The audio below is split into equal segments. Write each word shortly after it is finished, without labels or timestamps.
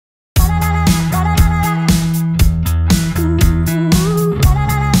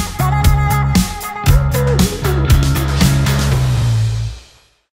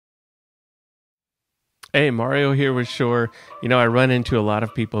Hey, Mario here with Shure. I run into a lot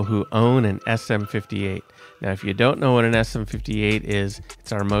of people who own an SM58. Now, if you don't know what an SM58 is,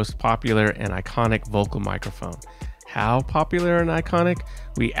 it's our most popular and iconic vocal microphone. How popular and iconic?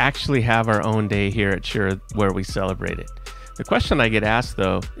 We actually have our own day here at Shure where we celebrate it. The question I get asked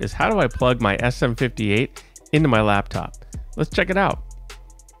though is, how do I plug my SM58 into my laptop? Let's check it out.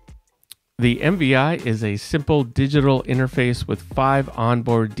 The MVi is a simple digital interface with 5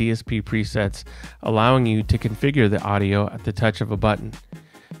 onboard DSP presets, allowing you to configure the audio at the touch of a button.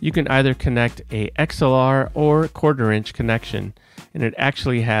 You can either connect a XLR or 1/4 inch connection, and it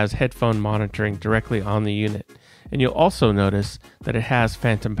actually has headphone monitoring directly on the unit. And you'll also notice that it has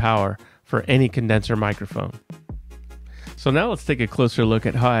phantom power for any condenser microphone. So now let's take a closer look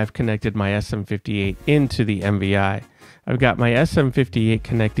at how I've connected my SM58 into the MVi. I've got my SM58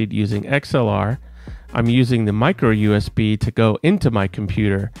 connected using XLR. I'm using the micro USB to go into my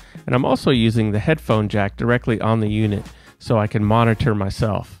computer, and I'm also using the headphone jack directly on the unit so I can monitor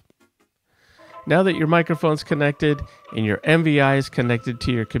myself. Now that your microphone's connected and your MVi is connected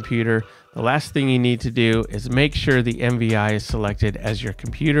to your computer, the last thing you need to do is make sure the MVi is selected as your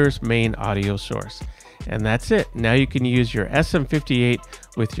computer's main audio source. And that's it. Now you can use your SM58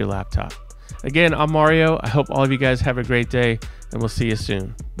 with your laptop. Again, I'm Mario. I hope all of you guys have a great day, and we'll see you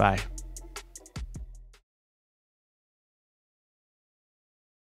soon. Bye.